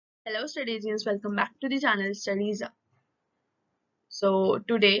Hello Studiesians, welcome back to the channel Studies. So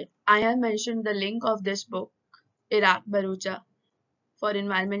today I have mentioned the link of this book, Erach Bharucha, for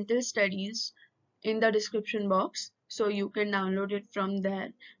environmental studies in the description box. So you can download it from there,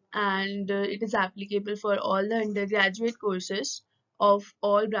 and it is applicable for all the undergraduate courses of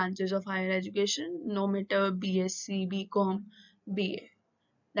all branches of higher education, no matter BSc, Bcom, BA.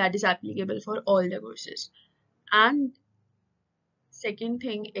 That is applicable for all the courses. And second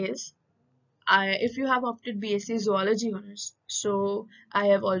thing is if you have opted BSc Zoology honors, so I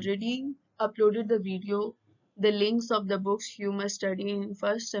have already uploaded the video, the links of the books you must study in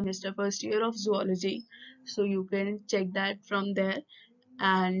first semester, first year of zoology. So you can check that from there,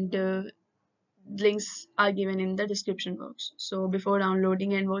 and links are given in the description box. So before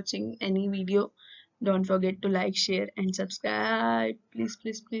downloading and watching any video, don't forget to like, share, and subscribe. Please,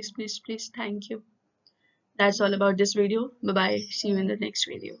 please, please, please, please. Thank you. That's all about this video. Bye bye. See you in the next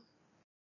video.